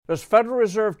Does Federal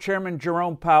Reserve Chairman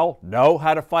Jerome Powell know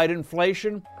how to fight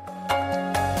inflation?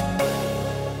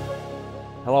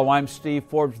 Hello, I'm Steve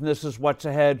Forbes, and this is What's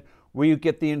Ahead, where you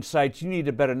get the insights you need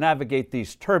to better navigate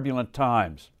these turbulent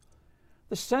times.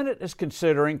 The Senate is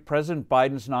considering President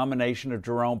Biden's nomination of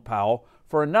Jerome Powell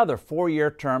for another 4-year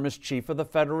term as chief of the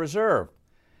Federal Reserve.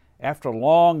 After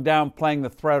long downplaying the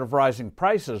threat of rising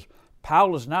prices,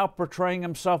 Powell is now portraying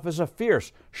himself as a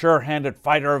fierce, sure-handed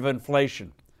fighter of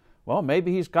inflation. Well,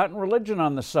 maybe he's gotten religion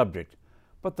on the subject.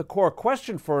 But the core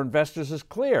question for investors is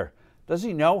clear. Does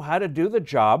he know how to do the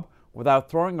job without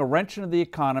throwing a wrench into the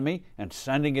economy and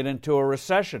sending it into a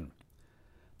recession?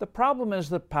 The problem is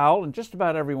that Powell and just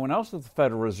about everyone else at the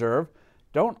Federal Reserve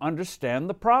don't understand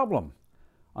the problem.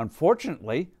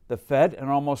 Unfortunately, the Fed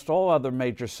and almost all other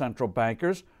major central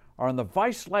bankers are in the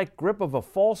vice-like grip of a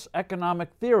false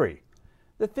economic theory.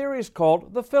 The theory is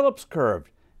called the Phillips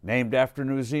curve, named after a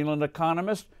New Zealand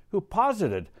economist who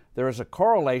posited there is a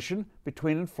correlation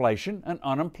between inflation and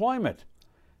unemployment.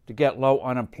 To get low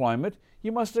unemployment,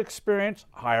 you must experience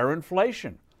higher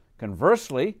inflation.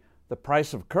 Conversely, the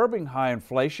price of curbing high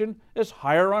inflation is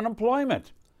higher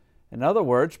unemployment. In other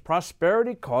words,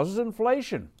 prosperity causes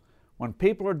inflation. When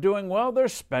people are doing well, their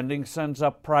spending sends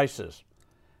up prices.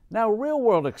 Now,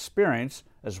 real-world experience,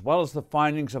 as well as the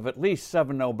findings of at least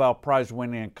 7 Nobel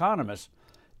Prize-winning economists,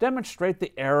 demonstrate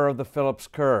the error of the Phillips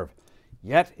curve.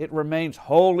 Yet it remains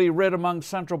wholly writ among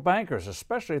central bankers,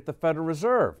 especially at the Federal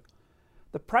Reserve.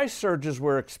 The price surges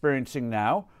we're experiencing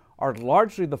now are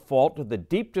largely the fault of the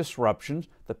deep disruptions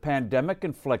the pandemic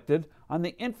inflicted on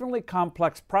the infinitely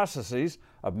complex processes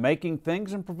of making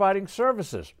things and providing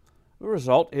services. The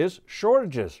result is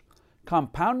shortages.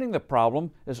 Compounding the problem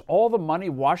is all the money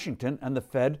Washington and the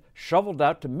Fed shoveled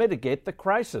out to mitigate the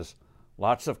crisis.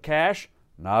 Lots of cash,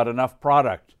 not enough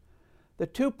product. The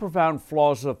two profound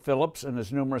flaws of Phillips and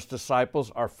his numerous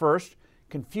disciples are first,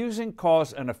 confusing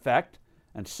cause and effect,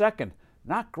 and second,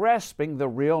 not grasping the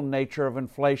real nature of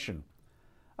inflation.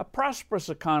 A prosperous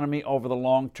economy over the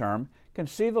long term can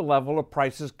see the level of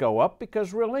prices go up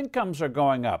because real incomes are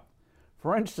going up.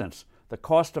 For instance, the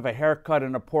cost of a haircut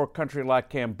in a poor country like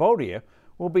Cambodia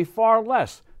will be far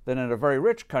less than in a very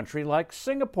rich country like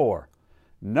Singapore.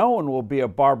 No one will be a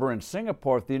barber in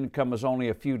Singapore if the income is only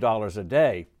a few dollars a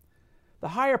day. The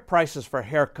higher prices for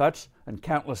haircuts and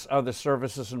countless other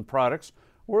services and products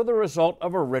were the result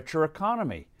of a richer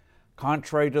economy.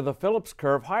 Contrary to the Phillips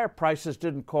curve, higher prices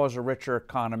didn't cause a richer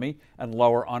economy and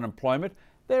lower unemployment.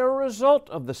 They are a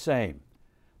result of the same.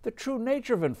 The true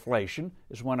nature of inflation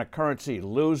is when a currency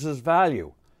loses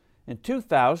value. In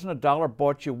 2000, a dollar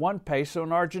bought you 1 peso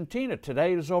in Argentina.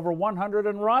 Today it is over 100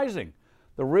 and rising.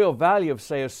 The real value of,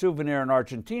 say, a souvenir in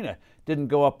Argentina didn't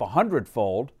go up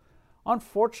 100-fold.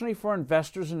 Unfortunately for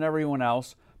investors and everyone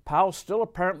else, Powell still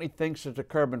apparently thinks that to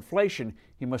curb inflation,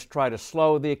 he must try to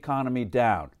slow the economy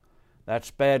down.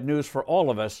 That's bad news for all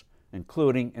of us,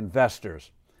 including investors.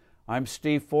 I'm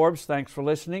Steve Forbes. Thanks for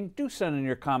listening. Do send in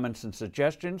your comments and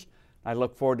suggestions. I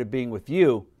look forward to being with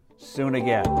you soon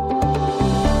again.